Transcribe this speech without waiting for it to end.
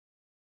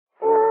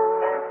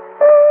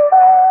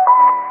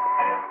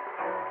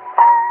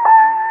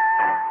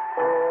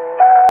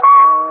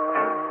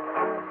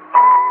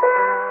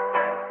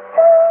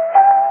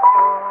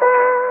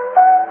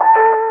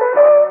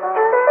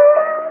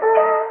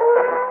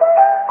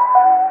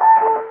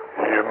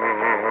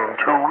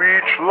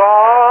each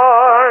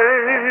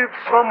life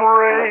some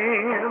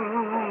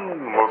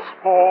rain must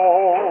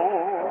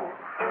fall,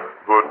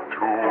 but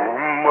too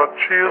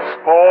much is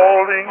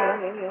falling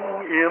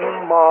in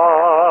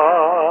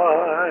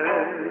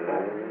mine.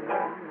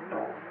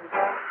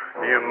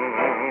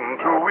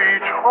 Into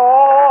each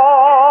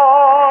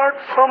heart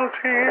some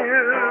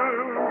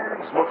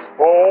tears must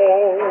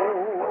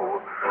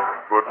fall,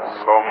 but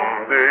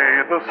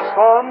someday the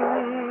sun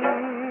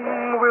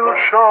will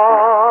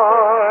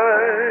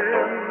shine.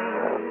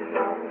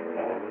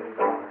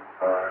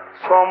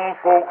 Some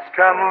folks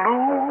can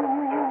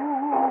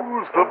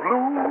lose the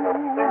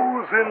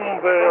blues in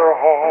their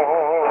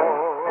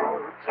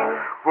hearts,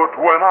 but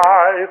when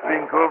I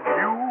think of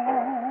you,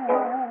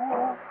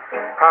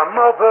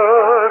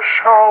 another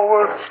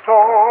shower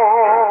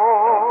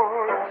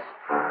starts.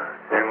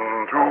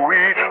 Into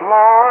each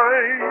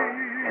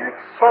life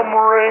some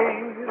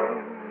rain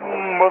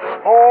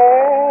must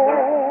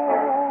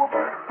fall,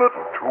 but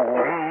too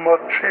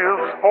much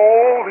is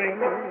falling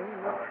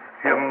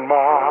in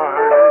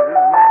mine.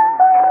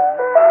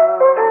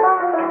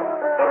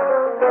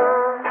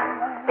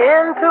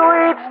 Into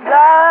each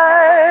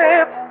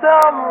life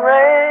some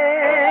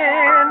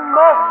rain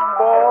must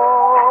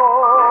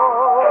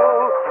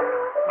fall,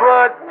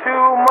 but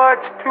too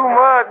much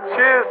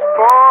is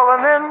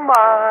falling in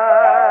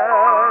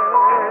mine.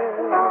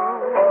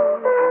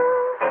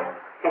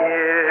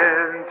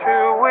 Into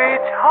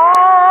each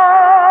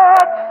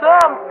heart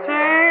some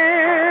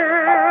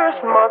tears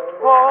must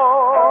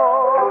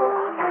fall,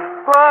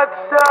 but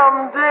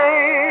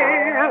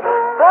someday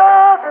the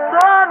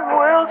sun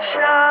will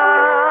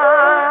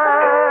shine.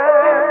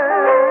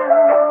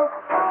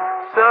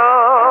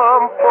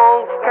 Some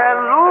folks can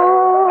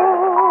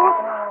lose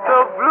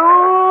the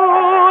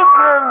blues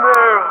in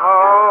their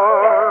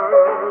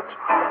hearts,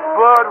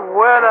 but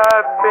when I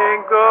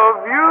think of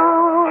you,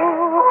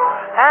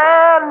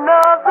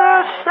 another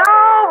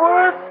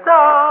shower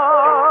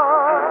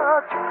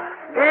starts.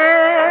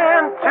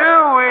 Into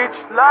each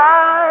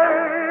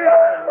life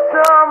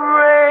some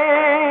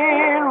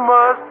rain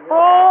must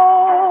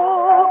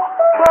fall,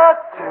 but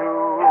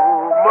too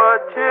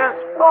much is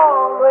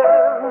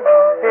falling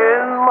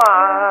in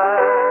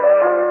mine.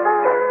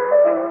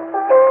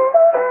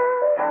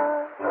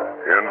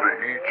 Into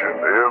each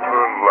and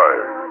every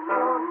life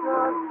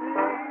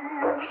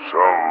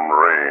some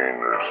rain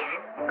has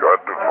got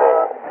to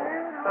fall,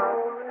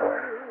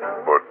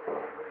 but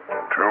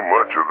too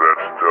much of that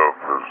stuff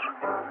has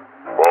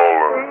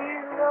fallen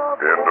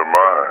into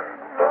mine.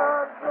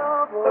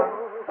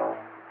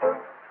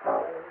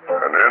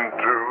 And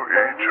into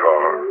each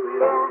heart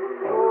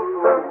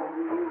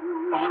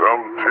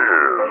some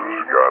tears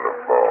has got to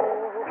fall.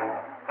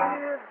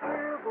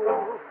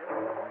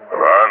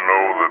 And I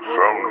know that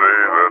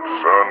someday that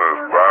sun is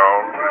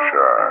bound to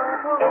shine.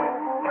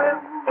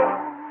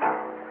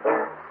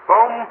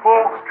 Some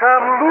folks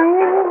can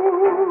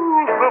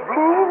lose the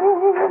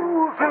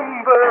blues in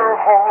their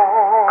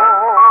heart,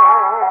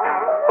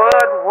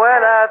 But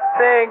when I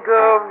think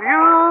of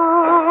you,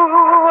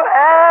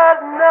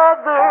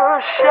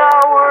 another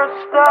shower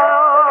starts.